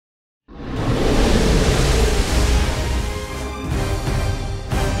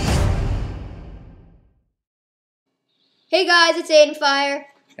Hey guys, it's Aiden Fire.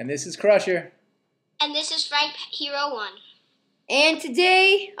 And this is Crusher. And this is Frank Hero 1. And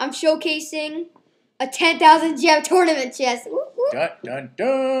today I'm showcasing a 10,000 gem tournament chest. Dun dun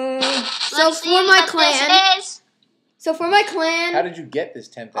dun. So for my clan. How did you get this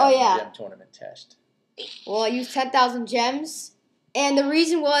 10,000 gem tournament test? Well, I used 10,000 gems, and the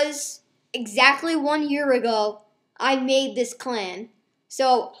reason was exactly 1 year ago I made this clan.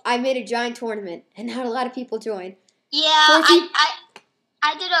 So I made a giant tournament, and had a lot of people join. Yeah,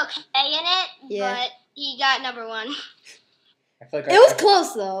 I did okay in it, but he got number 1. I feel like it was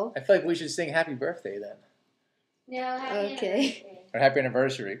close though. I feel like we should sing happy birthday then. No, happy anniversary. Or happy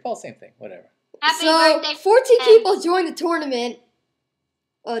anniversary. Well, same thing. Whatever. Happy birthday. 14 people joined the tournament.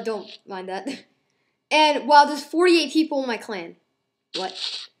 Oh, don't mind that. And wow, there's 48 people in my clan.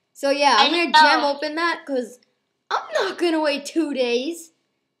 What? So yeah, I'm gonna gem open that because I'm not gonna wait 2 days.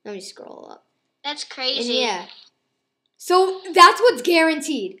 Let me scroll up. That's crazy. And yeah. So that's what's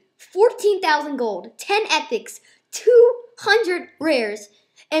guaranteed. 14,000 gold, 10 epics, 200 rares,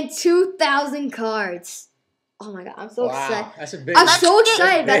 and 2,000 cards. Oh my god, I'm so excited. That's a big I'm so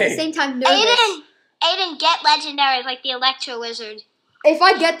excited, but at the same time nervous. Aiden, get legendary like the Electro Wizard. If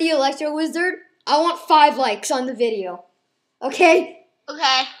I get the Electro Wizard, I want 5 likes on the video. Okay?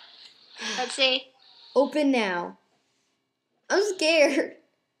 Okay. Let's see. Open now. I'm scared.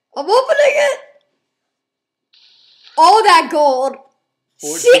 I'm opening it. All that gold.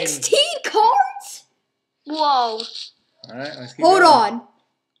 16 cards? Whoa. All right, let's keep Hold going. on.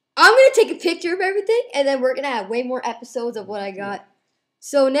 I'm going to take a picture of everything, and then we're going to have way more episodes of what I got.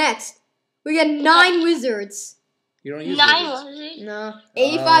 So next, we got 9 wizards. You don't use 9 wizards? No.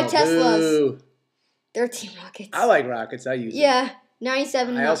 85 Teslas. Boo. 13 rockets. I like rockets. I use them. Yeah.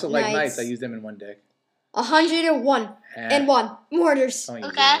 97 I also like knights. knights. I use them in one deck. 101 and 1 mortars.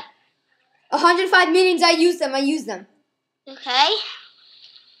 Okay. 105 minions. I use them. Okay.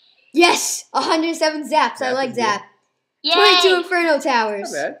 Yes. 107 zaps. I like zap. Yay. 22 inferno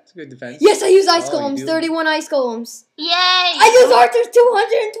towers. Not bad. It's a good defense. Yes, I use ice golems. 31 ice golems. Yay. I use archers.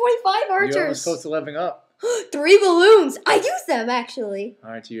 225 archers. You're almost close to leveling up. 3 balloons. I use them actually.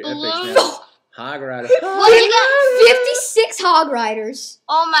 All right, to your epics now. Hog Rider. What you got? 56 hog riders.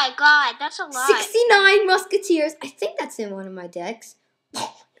 Oh my god, that's a lot. 69 musketeers. I think that's in one of my decks.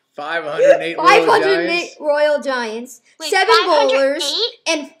 508 royal giants. Wait, 7 bowlers. 508?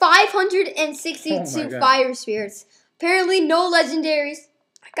 And 562 fire spirits. Apparently no legendaries.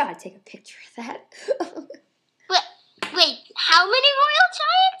 I gotta take a picture of that. Wait, how many royal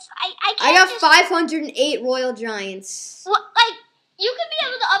giants? I I can't got 508 royal giants. What, like, you could be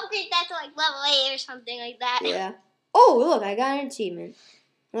able to upgrade that to like level 8 or something like that. Yeah. Oh, look, I got an achievement.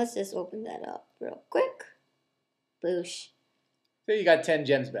 Let's just open that up real quick. Boosh. So you got 10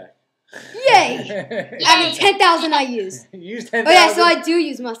 gems back. Yay! I mean, 10,000 I used. You used 10,000? Oh, yeah, so I do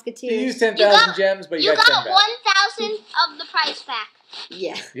use musketeers. You used 10,000 gems, but you got 10 back. 1,000 of the prize pack.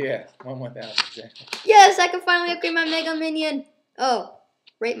 Yeah. Yeah, 1,000, exactly. Yes, I can finally upgrade my Mega Minion. Oh,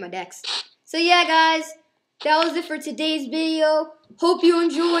 rate my decks. So yeah, guys, that was it for today's video. Hope you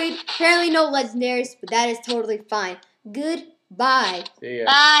enjoyed. Apparently no legendaries, but that is totally fine. Goodbye. See ya.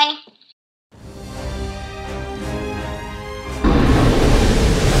 Bye.